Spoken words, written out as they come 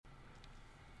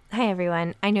Hi,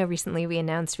 everyone. I know recently we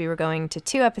announced we were going to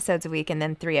 2 episodes a week and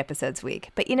then 3 episodes a week.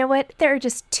 But you know what? There are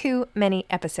just too many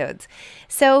episodes.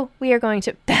 So we are going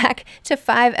back to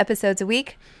 5 episodes a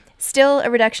week. Still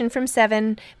a reduction from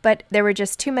 7, but there were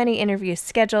just too many interviews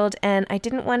scheduled, and I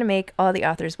didn't want to make all the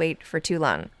authors wait for too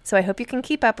long. So I hope you can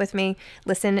keep up with me.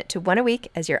 Listen to 1 a week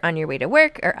as you're on your way to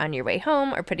work or on your way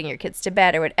home or putting your kids to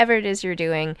bed or whatever it is you're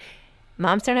doing.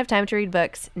 Moms Don't Have Time to Read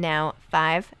Books, now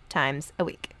 5 times a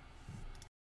week.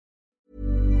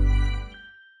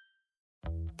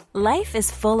 Life is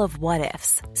full of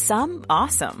what-ifs. Some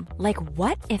awesome, like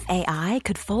what if AI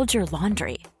could fold your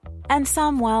laundry? And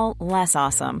some, well, less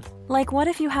awesome, like what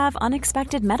if you have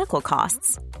unexpected medical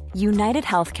costs? United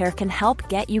Healthcare can help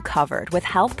get you covered with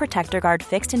Health Protector Guard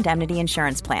fixed indemnity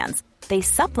insurance plans. They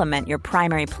supplement your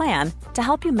primary plan to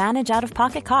help you manage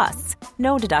out-of-pocket costs.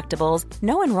 No deductibles,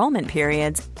 no enrollment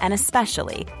periods, and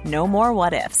especially no more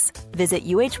what-ifs. Visit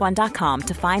uh1.com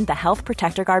to find the Health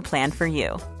Protector Guard plan for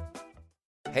you.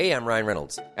 Hey, I'm Ryan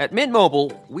Reynolds. At Mint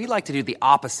Mobile, we like to do the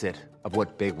opposite of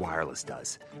what Big Wireless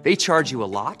does. They charge you a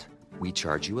lot. We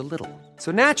charge you a little.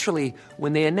 So naturally,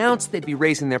 when they announced they'd be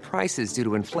raising their prices due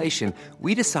to inflation,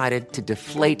 we decided to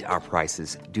deflate our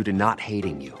prices due to not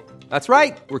hating you. That's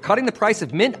right. We're cutting the price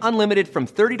of Mint Unlimited from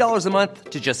 $30 a month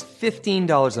to just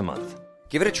 $15 a month.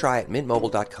 Give it a try at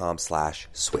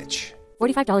mintmobile.com/switch.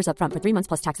 $45 up front for 3 months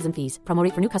plus taxes and fees. Promo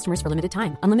rate for new customers for limited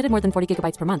time. Unlimited more than 40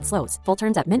 gigabytes per month. Slows full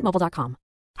terms at mintmobile.com.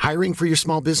 Hiring for your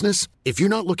small business? If you're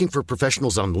not looking for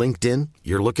professionals on LinkedIn,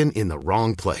 you're looking in the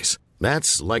wrong place.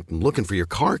 That's like looking for your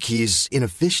car keys in a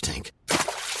fish tank.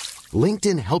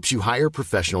 LinkedIn helps you hire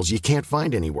professionals you can't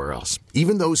find anywhere else,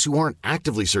 even those who aren't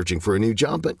actively searching for a new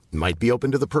job but might be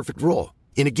open to the perfect role.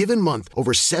 In a given month,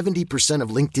 over 70% of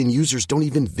LinkedIn users don't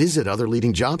even visit other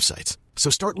leading job sites. So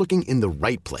start looking in the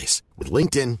right place. With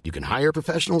LinkedIn, you can hire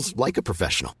professionals like a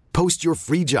professional. Post your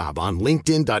free job on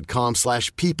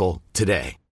linkedin.com/people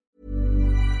today.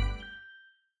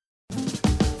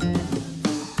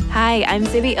 Hi, I'm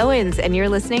Zibby Owens, and you're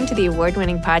listening to the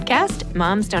award-winning podcast,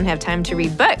 Moms Don't Have Time to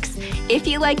Read Books. If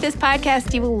you like this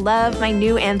podcast, you will love my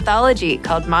new anthology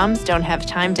called Moms Don't Have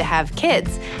Time to Have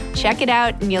Kids. Check it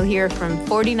out, and you'll hear from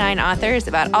 49 authors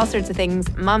about all sorts of things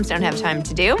moms don't have time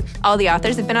to do. All the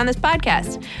authors have been on this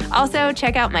podcast. Also,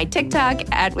 check out my TikTok,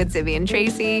 @with Zibby and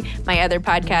Tracy, my other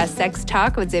podcast, Sex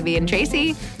Talk with Zibby and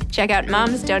Tracy. Check out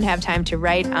Moms Don't Have Time to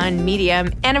Write on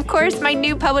Medium. And of course, my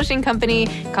new publishing company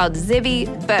called Zibby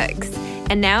Books.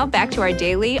 And now back to our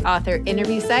daily author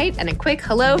interview site and a quick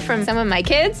hello from some of my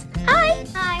kids. Hi.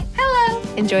 Hi. Hello.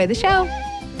 Enjoy the show.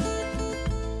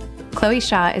 Chloe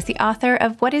Shaw is the author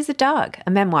of What is a Dog?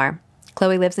 A memoir.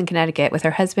 Chloe lives in Connecticut with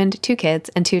her husband, 2 kids,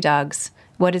 and 2 dogs.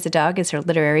 What is a Dog is her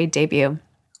literary debut.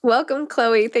 Welcome,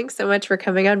 Chloe. Thanks so much for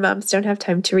coming on Moms Don't Have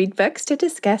Time to Read Books to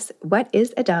discuss What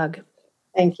is a Dog?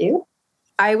 Thank you.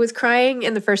 I was crying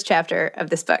in the first chapter of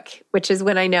this book, which is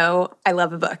when I know I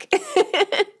love a book.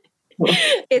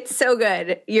 It's so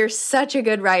good. You're such a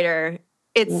good writer.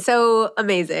 It's so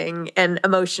amazing and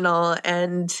emotional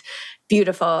and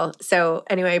beautiful. So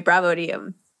anyway, bravo to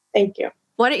you. Thank you.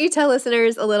 Why don't you tell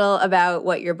listeners a little about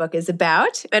what your book is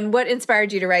about and what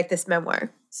inspired you to write this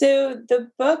memoir? So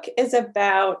the book is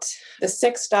about the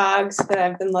 6 dogs that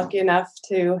I've been lucky enough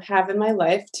to have in my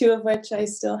life, 2 of which I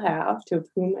still have, 2 of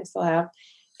whom I still have.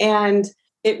 And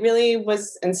it really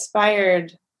was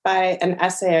inspired by an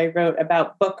essay I wrote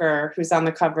about Booker, who's on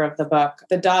the cover of the book,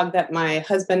 the dog that my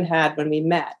husband had when we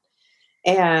met.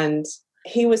 And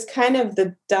he was kind of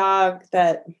the dog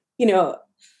that,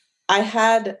 I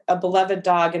had a beloved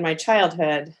dog in my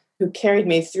childhood who carried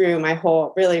me through my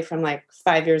whole, really from like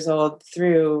 5 years old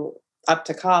through up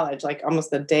to college, like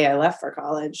almost the day I left for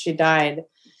college. She died.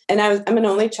 And I'm an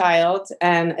only child,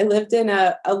 and I lived in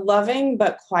a loving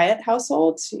but quiet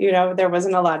household. There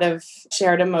wasn't a lot of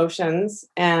shared emotions.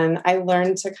 And I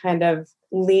learned to kind of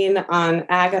lean on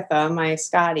Agatha, my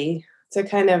Scotty, to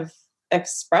kind of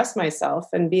express myself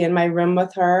and be in my room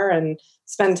with her and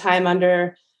spend time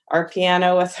under our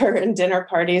piano with her in dinner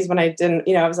parties when I didn't,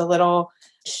 I was a little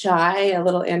shy, a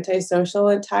little antisocial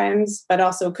at times, but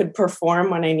also could perform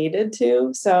when I needed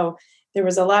to. So there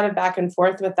was a lot of back and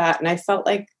forth with that. And I felt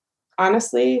like,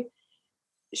 honestly,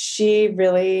 she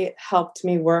really helped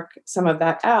me work some of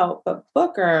that out. But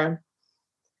Booker,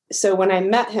 so when I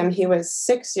met him, he was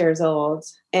 6 years old,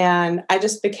 and I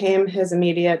just became his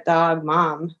immediate dog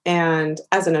mom and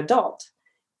as an adult.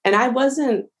 And I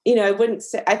wasn't, I wouldn't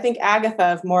say, I think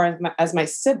Agatha of more as my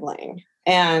sibling.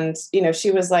 And, she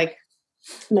was like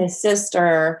my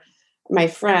sister, my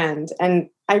friend. And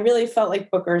I really felt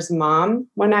like Booker's mom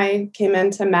when I came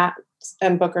into Matt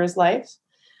and Booker's life.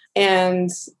 And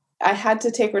I had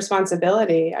to take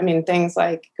responsibility. I mean, things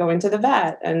like going to the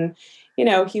vet and,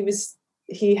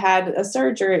 he had a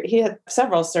surgery, he had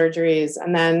several surgeries,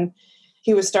 and then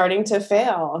he was starting to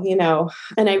fail,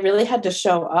 and I really had to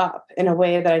show up in a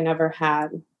way that I never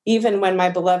had. Even when my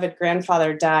beloved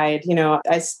grandfather died,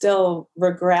 I still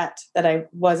regret that I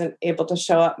wasn't able to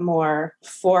show up more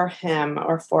for him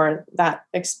or for that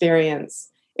experience.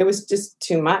 It was just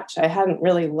too much. I hadn't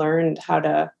really learned how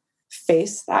to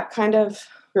face that kind of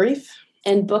grief.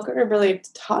 And Booker really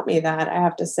taught me that, I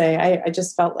have to say. I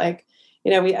just felt like,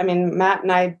 Matt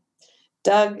and I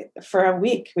dug for a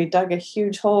week. We dug a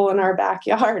huge hole in our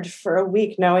backyard for a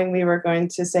week, knowing we were going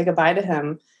to say goodbye to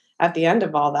him at the end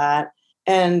of all that.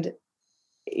 And,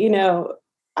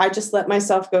 I just let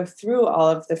myself go through all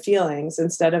of the feelings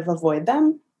instead of avoid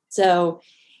them. So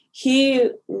he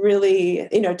really,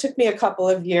 it took me a couple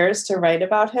of years to write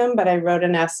about him, but I wrote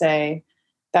an essay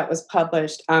that was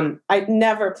published. I'd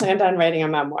never planned on writing a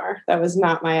memoir. That was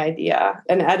not my idea.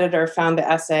 An editor found the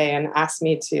essay and asked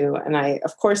me to, and I,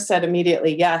 of course, said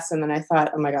immediately yes. And then I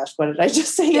thought, oh my gosh, what did I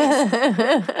just say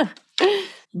yes?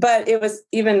 But it was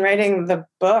even writing the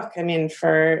book. I mean,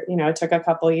 it took a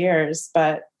couple years,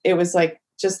 but it was like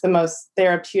just the most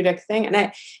therapeutic thing.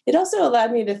 And it also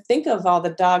allowed me to think of all the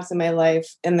dogs in my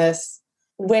life in this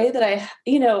way that I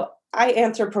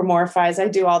anthropomorphize. I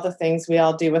do all the things we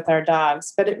all do with our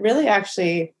dogs, but it really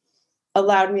actually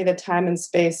allowed me the time and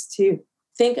space to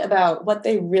think about what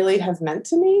they really have meant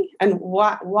to me and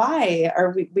why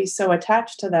are we so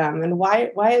attached to them? And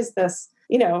why is this,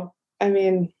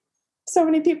 so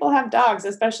many people have dogs,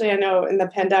 especially I know in the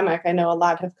pandemic, I know a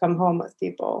lot have come home with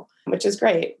people, which is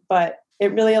great, but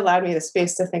it really allowed me the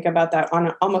space to think about that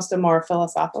on almost a more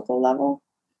philosophical level.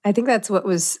 I think that's what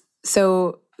was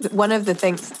so one of the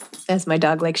things, as my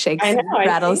dog shakes and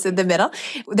rattles in the middle,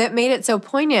 that made it so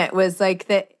poignant was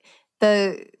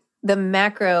the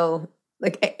macro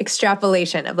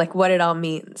extrapolation of what it all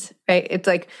means, right? It's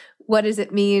what does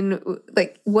it mean?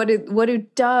 What do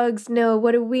dogs know?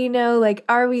 What do we know?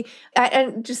 Are we,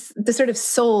 and just the sort of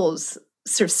souls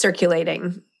sort of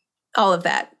circulating, all of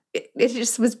that. It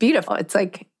just was beautiful. It's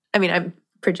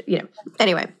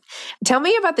anyway, tell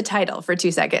me about the title for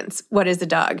 2 seconds. What is a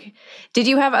dog? Did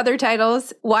you have other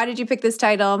titles? Why did you pick this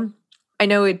title? I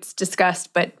know it's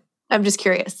discussed, but I'm just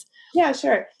curious. Yeah,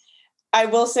 sure. I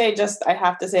will say I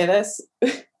have to say this.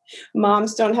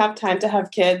 Moms Don't Have Time to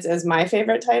Have Kids is my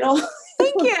favorite title.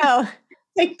 Thank you.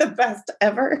 The best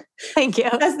ever. Thank you.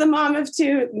 As the mom of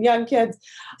 2 young kids.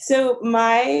 So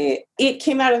it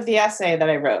came out of the essay that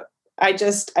I wrote. I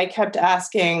kept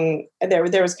asking, there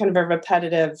was kind of a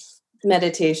repetitive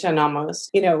meditation almost,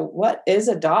 what is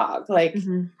a dog?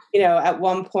 At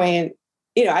one point,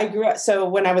 I grew up, so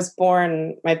when I was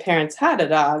born, my parents had a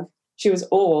dog. She was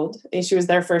old and she was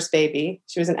their first baby.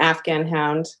 She was an Afghan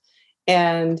hound.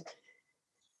 And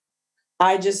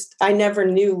I never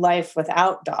knew life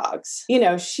without dogs.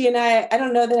 She and I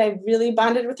don't know that I really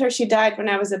bonded with her. She died when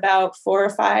I was about 4 or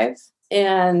 5.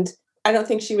 And I don't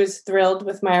think she was thrilled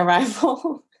with my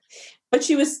arrival, but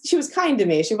she was kind to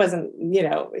me. She wasn't,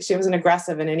 she wasn't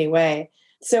aggressive in any way.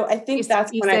 So I think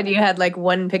that's when you said you had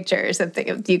one picture or something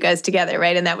of you guys together,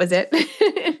 right? And that was it.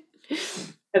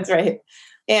 That's right.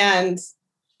 And,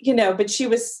 but she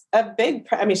was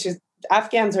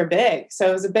Afghans are big. So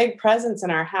it was a big presence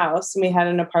in our house. And we had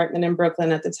an apartment in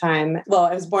Brooklyn at the time. Well,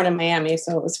 I was born in Miami,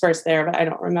 so it was first there, but I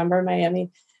don't remember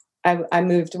Miami. I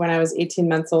moved when I was 18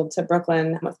 months old to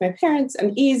Brooklyn with my parents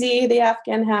and Easy, the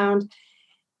Afghan hound.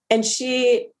 And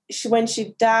she when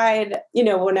she died,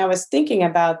 when I was thinking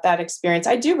about that experience,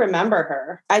 I do remember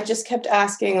her. I just kept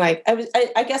asking, I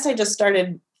guess I just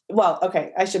started, well,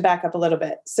 okay, I should back up a little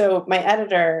bit. So my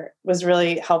editor was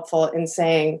really helpful in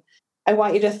saying, I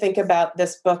want you to think about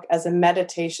this book as a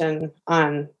meditation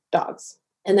on dogs.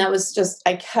 And that was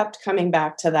I kept coming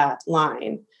back to that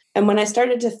line. And when I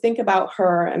started to think about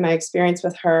her and my experience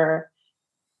with her,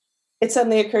 it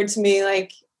suddenly occurred to me,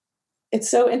 it's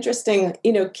so interesting,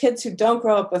 kids who don't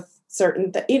grow up with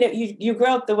certain, you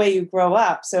grow up the way you grow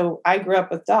up. So I grew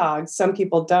up with dogs. Some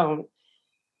people don't.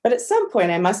 But at some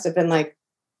point I must have been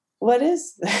what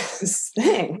is this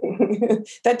thing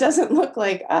that doesn't look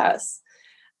like us?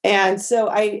 And so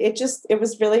it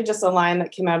was really just a line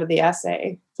that came out of the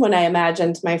essay when I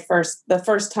imagined the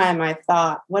first time I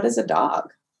thought, what is a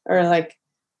dog? Or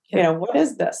what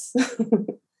is this?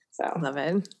 So love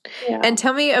it. Yeah. And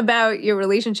tell me about your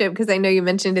relationship, because I know you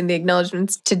mentioned in the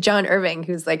acknowledgments to John Irving,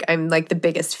 who's I'm the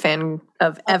biggest fan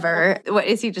of ever. What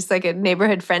is he, just a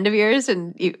neighborhood friend of yours?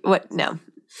 And what? No.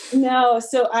 No.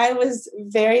 So I was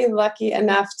very lucky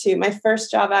enough my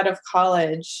first job out of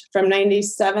college from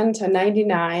 97 to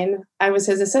 99, I was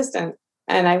his assistant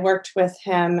and I worked with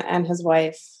him and his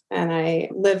wife, and I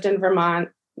lived in Vermont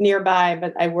nearby,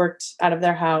 but I worked out of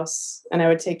their house and I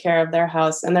would take care of their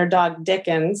house and their dog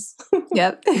Dickens.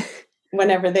 Yep.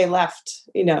 Whenever they left,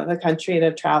 the country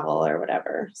to travel or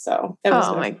whatever. So it was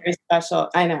very special.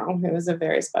 I know, it was a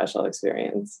very special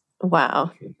experience.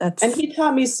 Wow. And he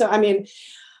taught me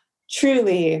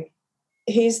truly,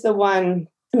 he's the one.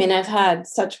 I mean, I've had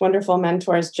such wonderful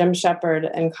mentors. Jim Shepard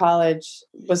in college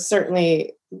was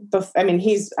certainly,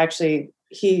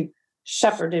 he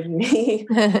shepherded me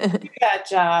that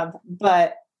job,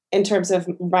 but in terms of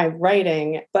my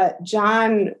writing, but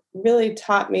John really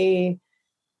taught me,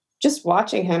 just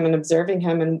watching him and observing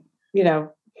him and,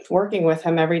 working with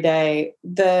him every day,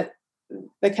 the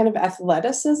kind of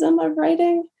athleticism of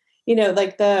writing,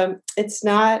 it's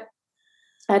not,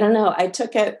 I don't know. I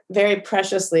took it very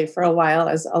preciously for a while,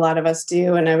 as a lot of us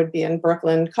do. And I would be in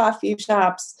Brooklyn coffee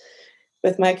shops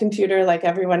with my computer, like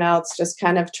everyone else, just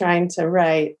kind of trying to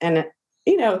write. And,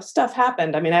 stuff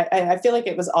happened. I mean, I feel like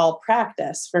it was all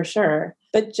practice for sure.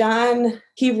 But John,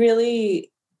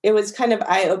 it was kind of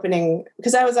eye-opening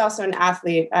because I was also an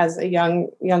athlete as a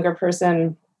younger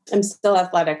person. I'm still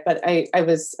athletic, but I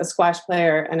was a squash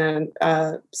player and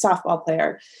a softball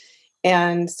player.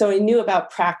 And so I knew about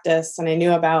practice and I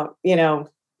knew about,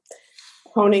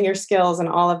 honing your skills and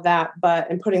all of that,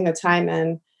 and putting the time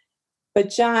in.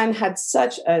 But John had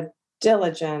such a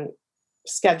diligent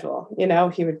schedule.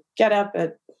 He would get up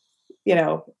at,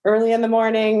 early in the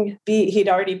morning, he'd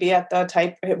already be at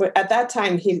the at that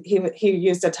time, he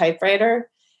used a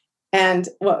typewriter. And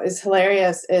what was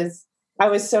hilarious is I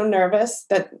was so nervous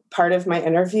that part of my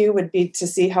interview would be to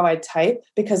see how I type,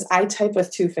 because I type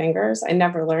with two fingers. I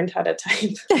never learned how to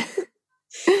type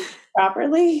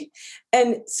properly.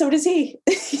 And so does he.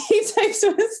 He types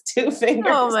with his two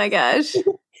fingers. Oh my gosh.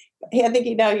 I think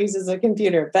he now uses a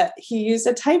computer, but he used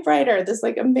a typewriter, this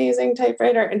amazing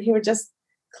typewriter, and he would just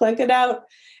click it out.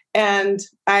 And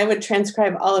I would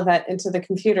transcribe all of that into the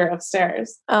computer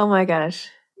upstairs. Oh my gosh.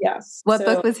 Yes. What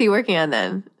book was he working on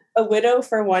then? A Widow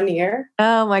for 1 Year.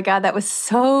 Oh my God, that was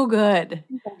so good.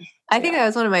 I think that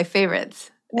was one of my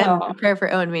favorites. Well, and Prayer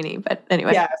for Owen Meany, but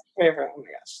anyway. Yeah, Prayer for, oh my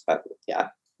gosh. But yeah.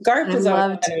 Garp is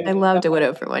I loved A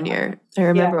Widow for 1 Year. I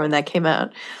remember when that came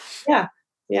out. Yeah.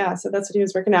 Yeah. So that's what he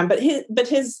was working on. But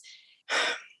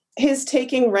his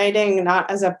taking writing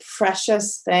not as a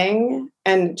precious thing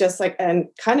and just and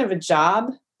kind of a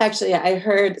job. Actually, I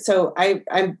heard, so I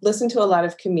listen to a lot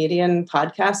of comedian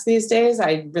podcasts these days.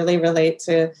 I really relate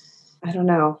to, I don't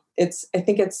know, I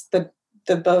think it's the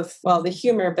both, well, the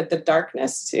humor, but the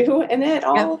darkness too in it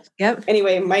all. Yep.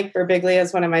 Anyway, Mike Birbiglia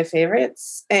is one of my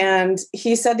favorites. And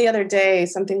he said the other day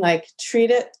something like, treat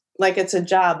it like it's a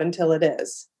job until it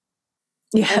is.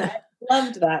 Yeah. And I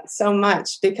loved that so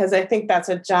much because I think that's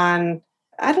what John,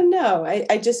 I don't know.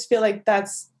 I just feel like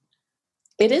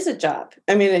it is a job.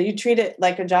 I mean, you treat it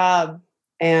like a job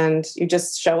and you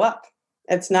just show up.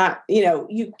 It's not,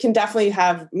 you can definitely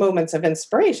have moments of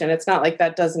inspiration. It's not like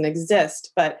that doesn't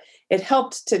exist, but it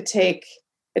helped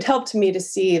me to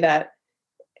see that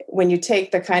when you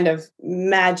take the kind of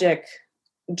magic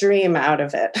dream out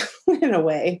of it in a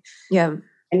way, yeah,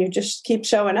 and you just keep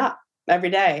showing up every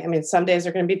day. I mean, some days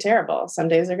are going to be terrible. Some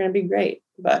days are going to be great,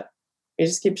 but you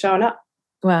just keep showing up.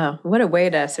 Wow. What a way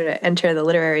to sort of enter the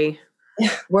literary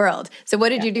world. So what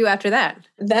did you do after that?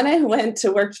 Then I went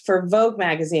to work for Vogue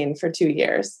magazine for 2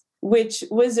 years, which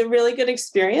was a really good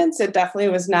experience. It definitely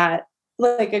was not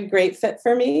like a great fit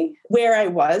for me. Where I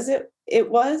was,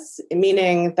 it was,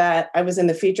 meaning that I was in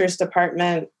the features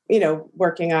department,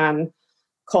 working on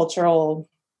cultural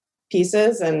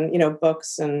pieces and,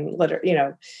 books and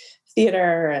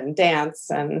theater and dance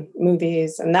and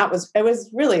movies. And it was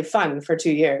really fun for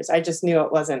 2 years. I just knew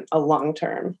it wasn't a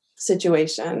long-term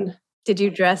situation. Did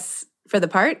you dress for the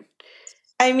part?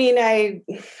 I mean, I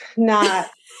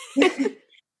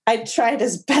tried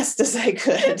as best as I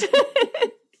could.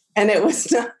 And it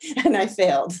was not, and I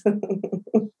failed.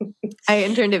 I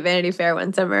interned at Vanity Fair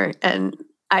one summer and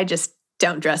I just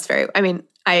don't dress am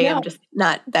just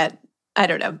not that, I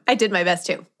don't know. I did my best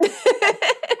too.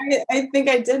 I think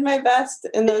I did my best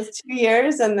in those 2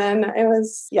 years. And then it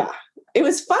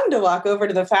was fun to walk over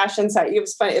to the fashion side. It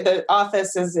was funny. The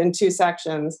office is in two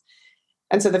sections.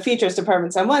 And so the features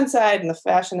department's on one side and the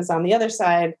fashion is on the other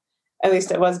side. At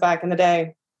least it was back in the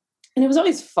day. And it was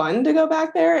always fun to go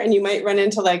back there. And you might run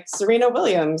into like Serena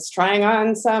Williams trying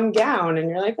on some gown. And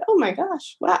you're like, oh my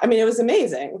gosh, wow. I mean, it was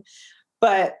amazing.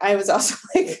 But I was also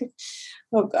like,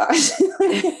 oh gosh,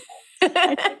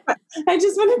 I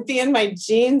just want to be in my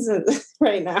jeans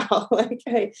right now.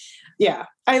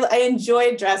 I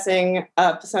enjoy dressing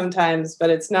up sometimes, but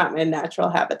it's not my natural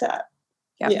habitat.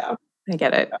 Yep. Yeah. I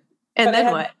get it. And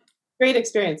then what? Great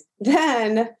experience.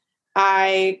 Then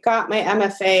I got my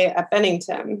MFA at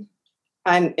Bennington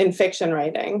in fiction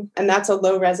writing, and that's a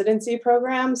low residency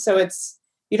program. So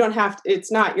you're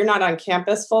not on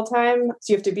campus full time.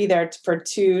 So you have to be there for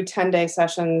 2 10-day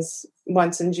sessions,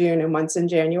 once in June and once in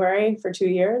January for 2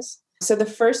 years. So the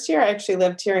first year I actually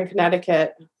lived here in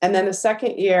Connecticut. And then the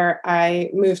second year I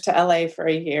moved to LA for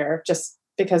a year, just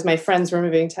because my friends were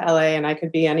moving to LA and I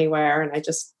could be anywhere. And I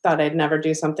just thought I'd never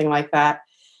do something like that.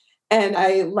 And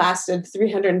I lasted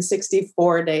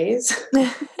 364 days.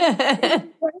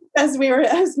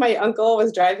 As my uncle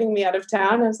was driving me out of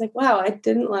town, I was like, wow, I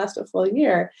didn't last a full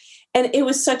year. And it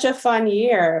was such a fun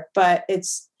year, but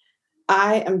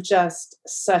I am just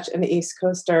such an East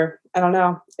Coaster. I don't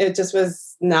know. It just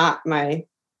was not my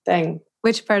thing.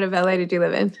 Which part of LA did you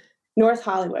live in? North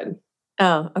Hollywood.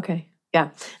 Oh, okay.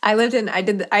 Yeah.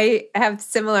 I have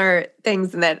similar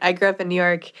things in that I grew up in New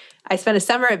York. I spent a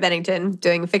summer at Bennington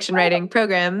doing a fiction writing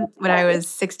program when I was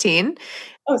 16.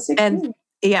 Oh, 16.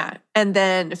 And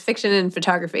then fiction and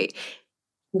photography.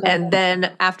 Okay. And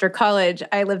then after college,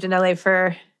 I lived in LA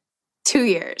for 2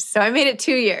 years. So I made it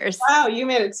 2 years. Wow, you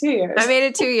made it 2 years. I made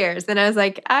it 2 years. And I was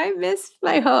like, I miss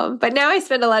my home. But now I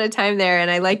spend a lot of time there and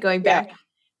I like going back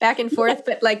and forth.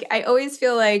 But I always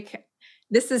feel like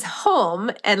this is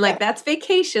home and that's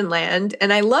vacation land.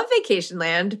 And I love vacation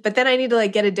land, but then I need to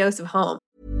get a dose of home.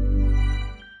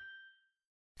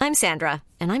 I'm Sandra,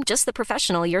 and I'm just the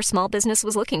professional your small business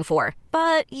was looking for.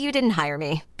 But you didn't hire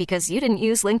me because you didn't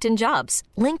use LinkedIn Jobs.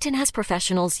 LinkedIn has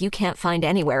professionals you can't find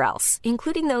anywhere else,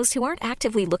 including those who aren't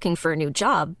actively looking for a new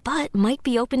job, but might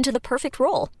be open to the perfect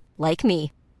role, like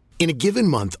me. In a given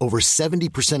month, over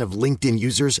 70% of LinkedIn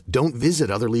users don't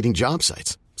visit other leading job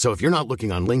sites. So if you're not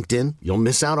looking on LinkedIn, you'll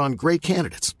miss out on great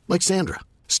candidates like Sandra.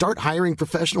 Start hiring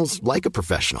professionals like a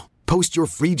professional. Post your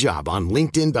free job on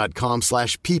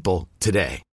linkedin.com/people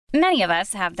today. Many of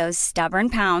us have those stubborn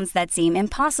pounds that seem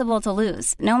impossible to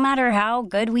lose, no matter how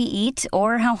good we eat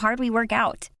or how hard we work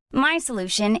out. My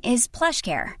solution is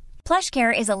PlushCare.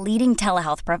 PlushCare is a leading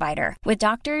telehealth provider with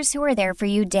doctors who are there for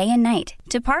you day and night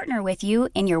to partner with you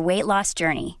in your weight loss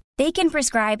journey. They can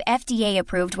prescribe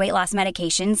FDA-approved weight loss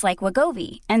medications like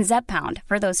Wegovy and Zepbound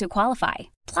for those who qualify.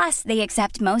 Plus, they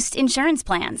accept most insurance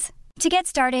plans. To get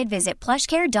started, visit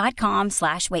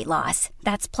plushcare.com/weightloss.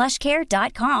 That's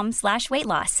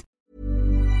plushcare.com/weightloss.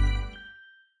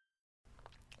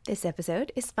 This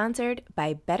episode is sponsored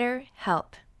by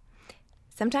BetterHelp.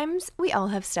 Sometimes we all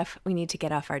have stuff we need to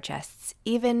get off our chests.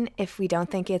 Even if we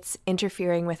don't think it's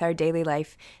interfering with our daily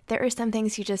life, there are some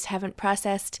things you just haven't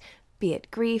processed, be it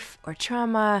grief or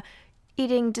trauma,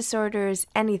 eating disorders,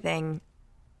 anything.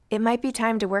 It might be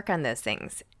time to work on those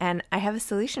things, and I have a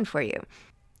solution for you.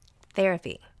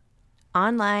 Therapy.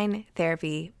 Online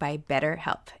therapy by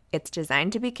BetterHelp. It's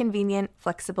designed to be convenient,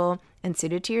 flexible, and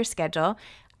suited to your schedule.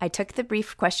 I took the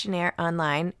brief questionnaire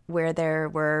online where there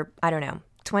were,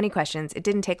 20 questions. It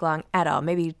didn't take long at all,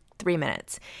 maybe 3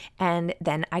 minutes. And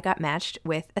then I got matched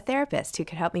with a therapist who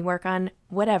could help me work on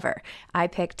whatever. I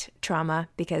picked trauma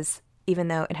because even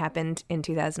though it happened in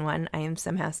 2001, I am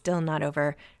somehow still not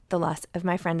over the loss of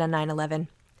my friend on 9/11.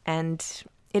 And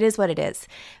it is what it is.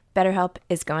 BetterHelp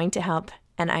is going to help,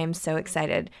 and I am so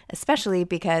excited, especially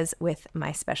because with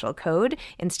my special code,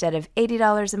 instead of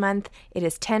 $80 a month, it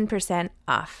is 10%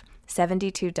 off,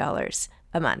 $72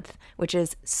 a month, which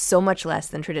is so much less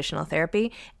than traditional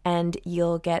therapy, and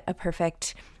you'll get a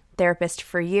perfect therapist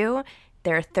for you.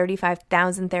 There are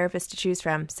 35,000 therapists to choose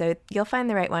from, so you'll find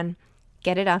the right one.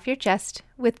 Get it off your chest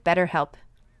with BetterHelp.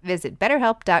 Visit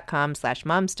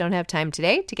betterhelp.com/momsdon'thavetime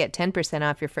today to get 10%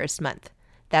 off your first month.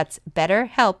 That's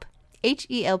BetterHelp,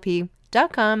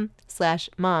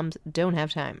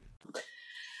 HELP.com/momsdon'thavetime.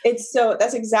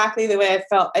 That's exactly the way I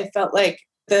felt. I felt like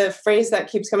the phrase that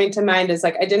keeps coming to mind is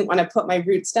I didn't want to put my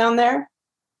roots down there.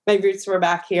 My roots were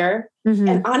back here. Mm-hmm.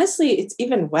 And honestly, it's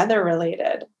even weather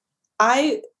related.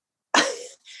 I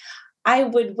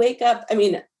would wake up,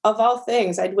 of all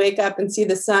things, I'd wake up and see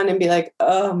the sun and be like,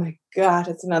 oh my God,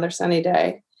 it's another sunny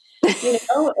day.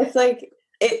 It's like,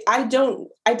 I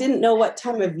didn't know what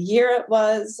time of year it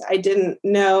was. I didn't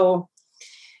know.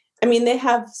 They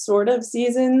have sort of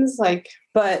seasons,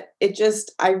 but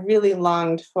I really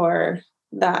longed for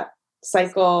that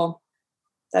cycle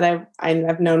that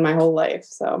I've known my whole life.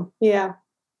 So yeah,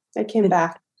 I came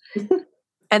back.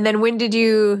 And then when did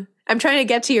you, I'm trying to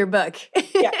get to your book.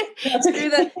 Yeah.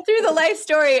 through the life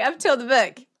story up till the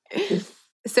book.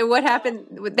 So what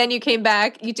happened? Then you came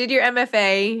back, you did your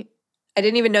MFA. I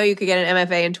didn't even know you could get an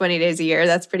MFA in 20 days a year.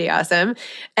 That's pretty awesome.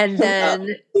 And then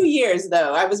 2 years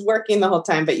though. I was working the whole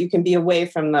time, but you can be away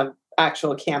from the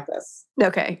actual campus.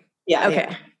 okay. Yeah. Okay.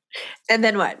 Yeah. And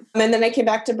then what? And then I came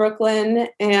back to Brooklyn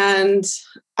and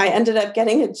I ended up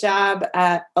getting a job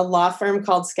at a law firm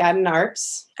called Skadden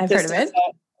Arps. I've heard of it.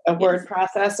 A word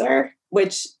processor,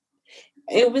 which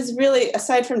it was really,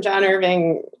 aside from John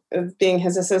Irving being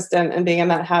his assistant and being in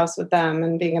that house with them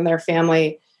and being in their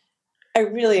family, I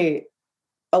really,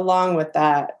 along with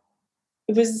that,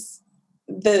 it was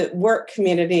the work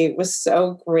community was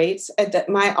so great.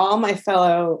 All my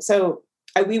fellow,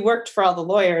 we worked for all the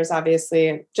lawyers, obviously,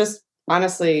 and just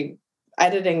honestly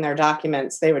editing their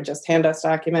documents. They would just hand us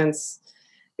documents.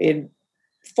 We'd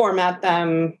format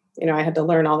them. I had to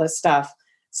learn all this stuff.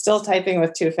 Still typing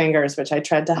with 2 fingers, which I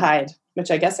tried to hide,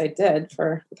 which I guess I did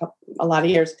for a lot of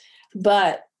years.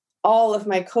 But all of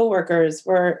my coworkers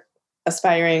were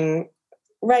aspiring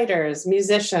writers,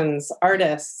 musicians,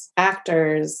 artists,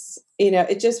 actors.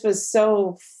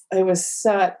 It was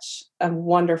such a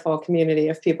wonderful community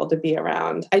of people to be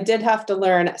around. I did have to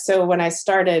learn. So when I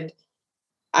started,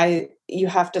 you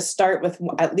have to start with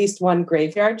at least one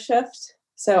graveyard shift.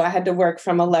 So I had to work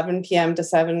from 11 p.m. to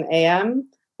 7 a.m.,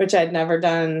 which I'd never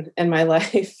done in my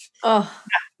life. Oh,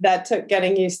 that took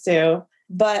getting used to.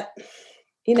 But,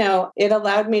 it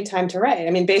allowed me time to write. I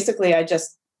mean, basically, I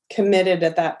just committed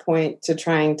at that point to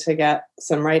trying to get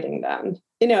some writing done.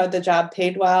 The job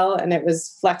paid well and it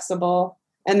was flexible.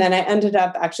 And then I ended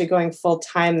up actually going full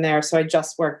time there. So I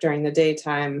just worked during the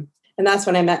daytime. And that's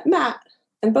when I met Matt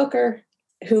and Booker,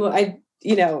 who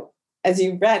as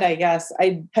you read, I guess,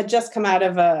 I had just come out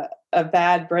of a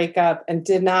bad breakup and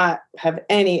did not have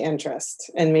any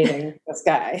interest in meeting this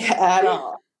guy at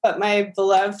all. But my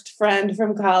beloved friend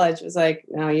from college was like,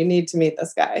 no, you need to meet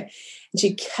this guy.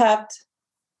 And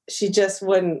she just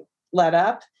wouldn't let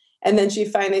up. And then she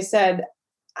finally said,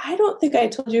 I don't think I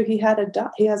told you he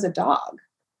has a dog.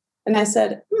 And I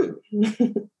said,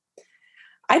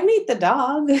 I'd meet the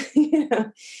dog,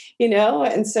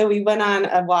 and so we went on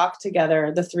a walk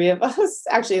together, the 3 of us,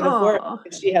 actually the 4 of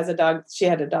us. She has a dog. She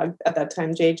had a dog at that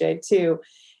time, JJ too.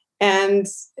 And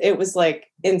it was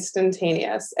like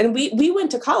instantaneous. And we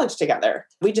went to college together.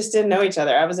 We just didn't know each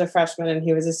other. I was a freshman and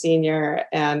he was a senior.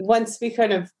 And once we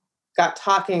kind of got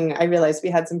talking, I realized we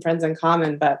had some friends in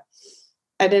common, but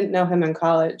I didn't know him in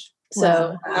college.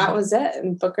 So that was it.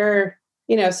 And Booker,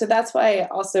 so that's why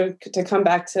also to come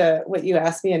back to what you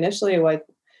asked me initially, like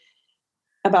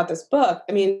about this book,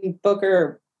 I mean,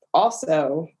 Booker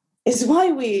also is why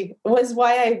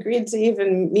I agreed to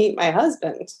even meet my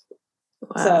husband.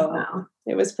 Wow. So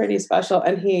it was pretty special.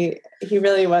 And he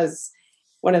really was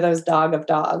one of those dog of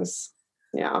dogs.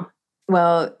 Yeah.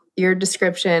 Well, your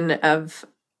description of,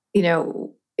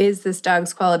 is this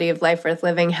dog's quality of life worth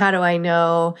living? How do I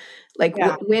know? Like,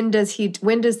 when does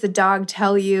the dog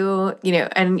tell you,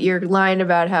 and your line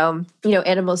about how,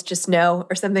 animals just know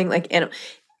or something like,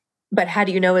 but how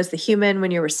do you know as the human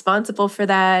when you're responsible for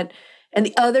that? And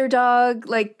the other dog,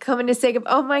 like coming to say,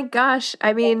 oh my gosh.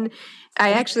 I mean,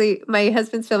 my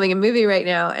husband's filming a movie right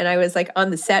now and I was like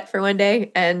on the set for one day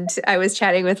and I was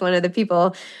chatting with one of the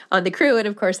people on the crew. And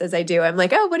of course, as I do, I'm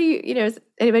like, oh, what are you, is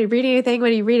anybody reading anything?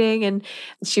 What are you reading? And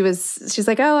she's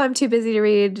like, oh, I'm too busy to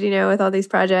read, with all these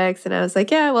projects. And I was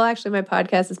like, yeah, well, actually my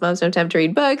podcast is Moms Don't Have Time to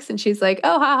Read Books. And she's like,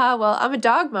 oh, haha, well, I'm a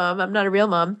dog mom. I'm not a real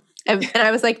mom. And I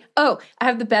was like, oh, I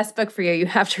have the best book for you. You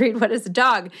have to read What is a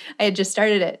Dog? I had just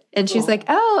started it. And she's like,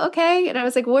 oh, okay. And I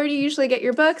was like, where do you usually get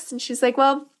your books? And she's like,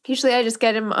 well, usually I just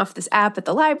get them off this app at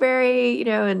the library,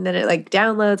 and then it like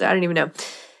downloads. I don't even know.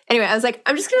 Anyway, I was like,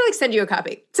 I'm just going to send you a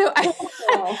copy. So I took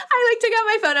out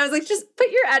my phone. I was like, just put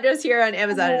your address here on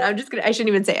Amazon. And I shouldn't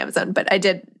even say Amazon, but I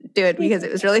did do it because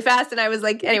it was really fast. And I was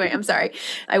like, anyway, I'm sorry.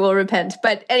 I will repent.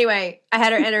 But anyway, I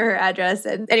had her enter her address.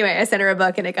 And anyway, I sent her a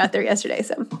book and it got there yesterday.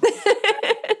 So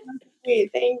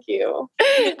thank you.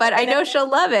 But I know she'll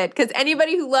love it because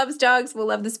anybody who loves dogs will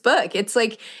love this book. It's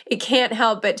like, it can't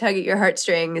help but tug at your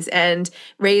heartstrings and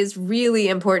raise really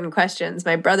important questions.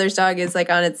 My brother's dog is like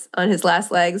on his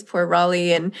last legs, poor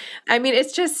Raleigh. And I mean,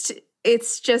 it's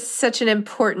just such an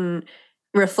important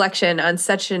reflection on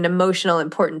such an emotional,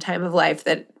 important time of life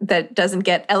that doesn't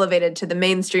get elevated to the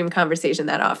mainstream conversation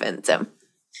that often. So,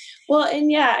 well,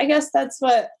 and yeah, I guess that's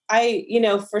what I,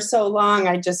 for so long,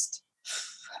 I just,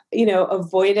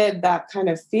 avoided that kind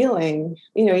of feeling,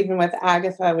 even with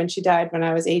Agatha when she died when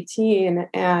I was 18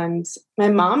 and my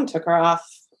mom took her off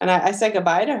and I said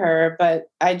goodbye to her, but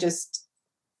I just,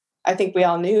 I think we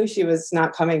all knew she was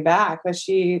not coming back, but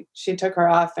she took her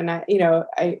off. And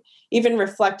I even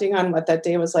reflecting on what that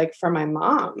day was like for my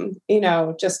mom,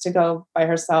 just to go by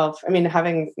herself. I mean,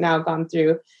 having now gone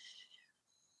through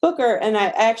Booker, and I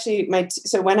actually,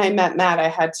 so when I met Matt, I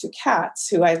had 2 cats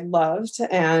who I loved,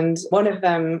 and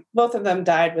both of them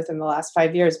died within the last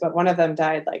 5 years, but one of them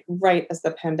died like right as the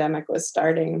pandemic was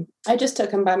starting. I just took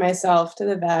him by myself to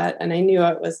the vet, and I knew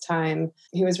it was time.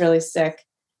 He was really sick.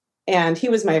 And he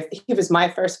was my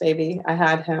first baby. I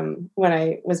had him when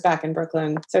I was back in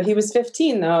Brooklyn. So he was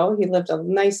 15 though. He lived a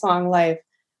nice long life,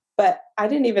 but I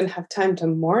didn't even have time to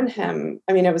mourn him.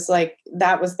 I mean, it was like,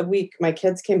 that was the week my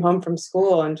kids came home from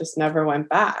school and just never went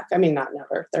back. I mean, not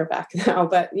never, they're back now,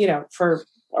 but for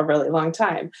a really long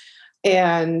time.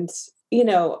 And,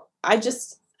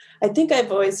 I think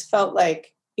I've always felt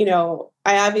like,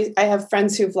 I have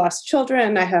friends who've lost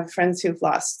children. I have friends who've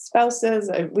lost spouses.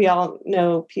 We all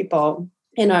know people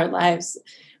in our lives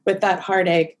with that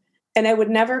heartache. And I would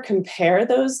never compare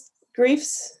those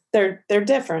griefs. They're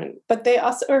different, but they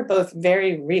also are both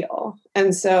very real.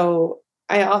 And so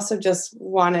I also just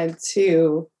wanted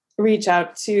to reach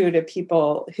out to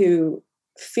people who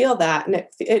feel that. And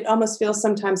it almost feels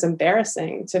sometimes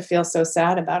embarrassing to feel so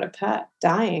sad about a pet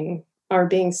dying or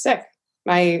being sick.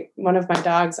 One of my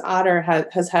dogs, Otter,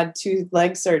 has had 2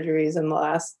 leg surgeries in the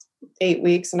last 8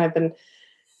 weeks. And I've been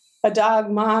a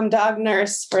dog mom, dog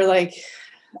nurse for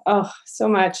so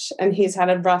much. And he's had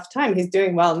a rough time. He's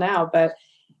doing well now, but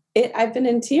I've been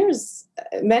in tears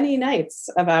many nights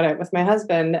about it with my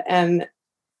husband. And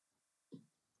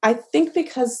I think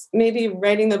because maybe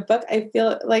writing the book, I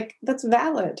feel like that's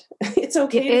valid. It's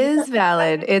okay. It is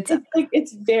valid.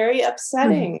 It's very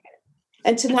upsetting.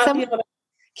 And to not be able to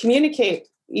communicate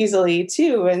easily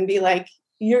too, and be like,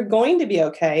 you're going to be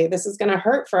okay. This is going to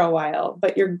hurt for a while,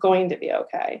 but you're going to be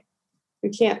okay. We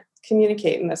can't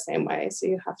communicate in the same way. So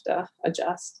you have to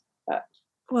adjust.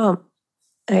 Well,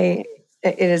 it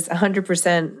is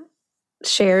 100%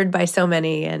 shared by so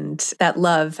many, and that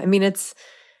love. I mean, it's,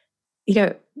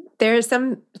 there's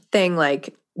something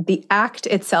like the act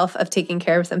itself of taking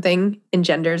care of something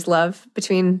engenders love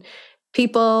between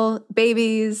people,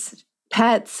 babies,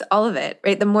 pets, all of it,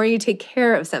 right? The more you take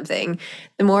care of something,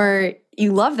 the more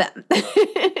you love them.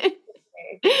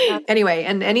 Anyway,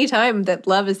 and any time that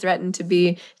love is threatened to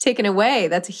be taken away,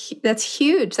 that's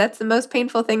huge. That's the most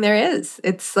painful thing there is.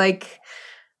 It's like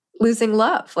losing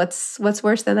love. What's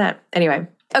worse than that? Anyway.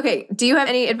 Okay. Do you have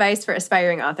any advice for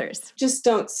aspiring authors? Just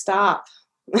don't stop.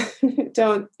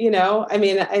 Don't, I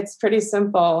mean, it's pretty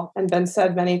simple and been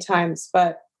said many times,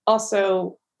 but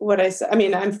also what I said, I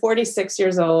mean, I'm 46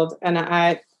 years old,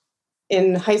 and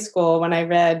in high school, when I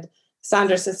read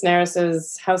Sandra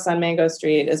Cisneros' House on Mango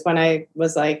Street, is when I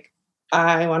was like,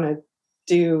 I want to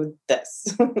do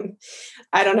this.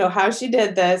 I don't know how she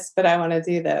did this, but I want to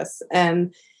do this.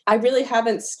 And I really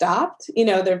haven't stopped.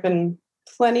 There've been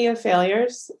plenty of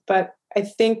failures, but I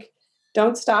think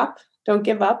don't stop, don't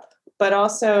give up. But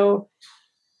also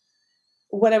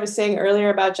what I was saying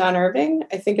earlier about John Irving,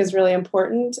 I think is really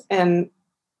important, and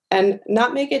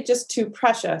not make it just too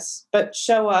precious, but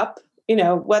show up,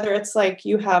 whether it's like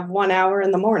you have 1 hour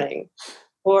in the morning,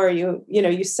 or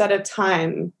you set a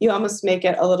time, you almost make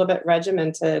it a little bit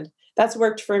regimented. That's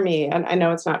worked for me. And I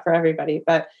know it's not for everybody,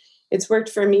 but it's worked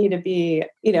for me to be,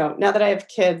 now that I have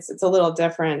kids, it's a little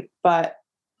different, but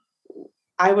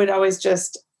I would always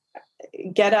just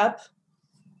get up.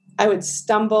 I would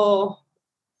stumble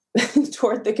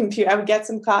toward the computer. I would get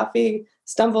some coffee,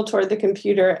 stumble toward the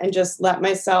computer, and just let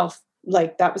myself,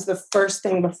 that was the first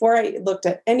thing before I looked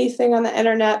at anything on the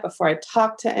internet, before I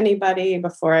talked to anybody,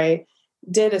 before I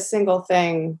did a single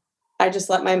thing. I just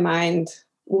let my mind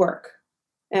work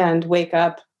and wake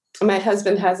up. My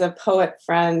husband has a poet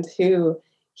friend who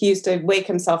he used to wake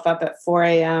himself up at 4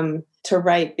 a.m. to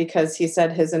write because he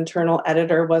said his internal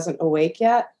editor wasn't awake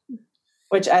yet,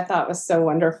 which I thought was so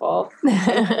wonderful.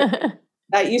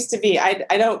 That used to be, I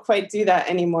don't quite do that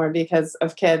anymore because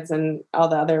of kids and all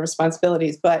the other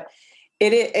responsibilities, but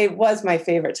it was my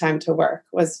favorite time to work,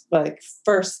 was like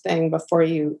first thing before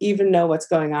you even know what's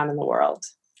going on in the world.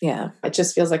 Yeah. It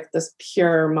just feels like this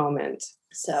pure moment.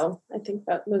 So I think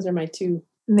that those are my 2.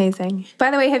 Amazing.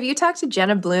 By the way, have you talked to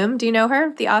Jenna Bloom? Do you know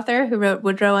her, the author who wrote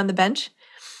Woodrow on the Bench?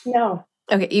 No.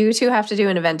 Okay, you 2 have to do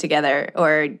an event together.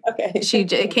 Or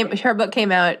okay. Her book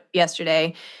came out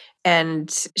yesterday,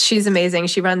 and she's amazing.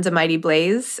 She runs A Mighty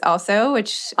Blaze also,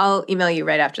 which I'll email you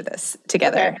right after this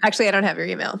together. Okay. Actually, I don't have your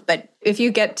email, but if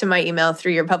you get to my email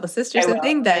through your publicist or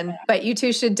something, then, but you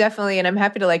 2 should definitely, and I'm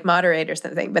happy to moderate or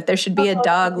something, but there should be a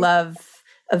dog love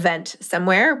event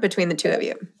somewhere between the 2 of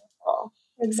you.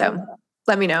 So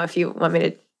let me know if you want me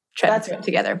to try to throw it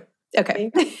together.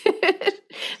 Okay.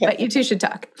 But you two should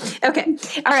talk. Okay.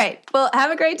 All right. Well,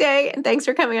 have a great day. And thanks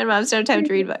for coming on Moms Don't Have Time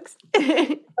to Read Books.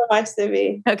 So much,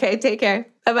 Sibby. Okay. Take care.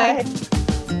 Bye-bye. Bye.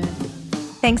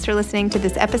 Thanks for listening to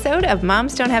this episode of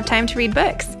Moms Don't Have Time to Read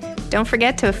Books. Don't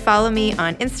forget to follow me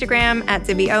on Instagram at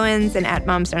Zibby Owens and at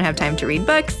Moms Don't Have Time to Read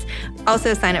Books.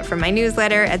 Also sign up for my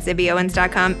newsletter at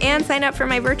zibbyowens.com and sign up for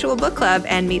my virtual book club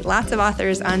and meet lots of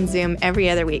authors on Zoom every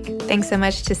other week. Thanks so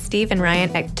much to Steve and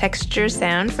Ryan at Texture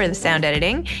Sound for the sound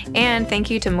editing. And thank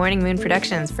you to Morning Moon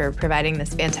Productions for providing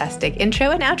this fantastic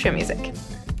intro and outro music.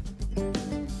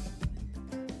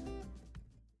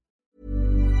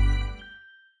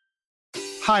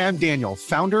 Hi, I'm Daniel,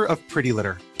 founder of Pretty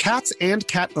Litter. Cats and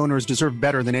cat owners deserve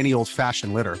better than any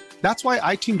old-fashioned litter. That's why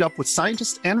I teamed up with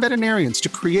scientists and veterinarians to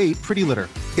create Pretty Litter.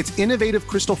 Its innovative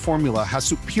crystal formula has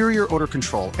superior odor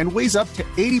control and weighs up to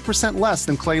 80% less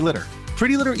than clay litter.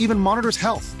 Pretty Litter even monitors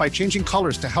health by changing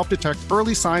colors to help detect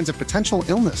early signs of potential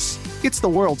illness. It's the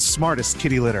world's smartest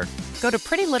kitty litter. Go to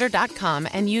prettylitter.com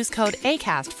and use code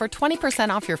ACAST for 20%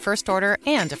 off your first order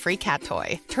and a free cat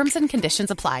toy. Terms and conditions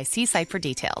apply. See site for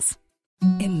details.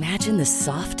 Imagine the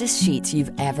softest sheets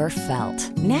you've ever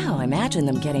felt. Now imagine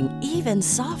them getting even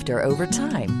softer over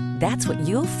time. That's what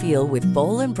you'll feel with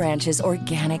Boll & Branch's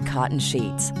organic cotton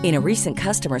sheets. In a recent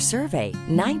customer survey,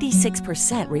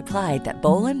 96% replied that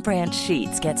Boll & Branch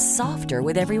sheets get softer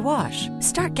with every wash.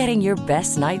 Start getting your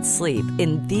best night's sleep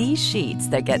in these sheets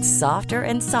that get softer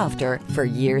and softer for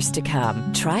years to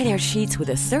come. Try their sheets with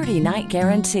a 30-night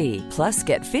guarantee. Plus,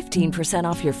 get 15%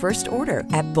 off your first order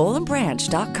at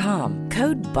bollandbranch.com.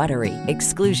 Code BUTTERY.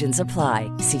 Exclusions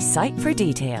apply. See site for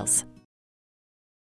details.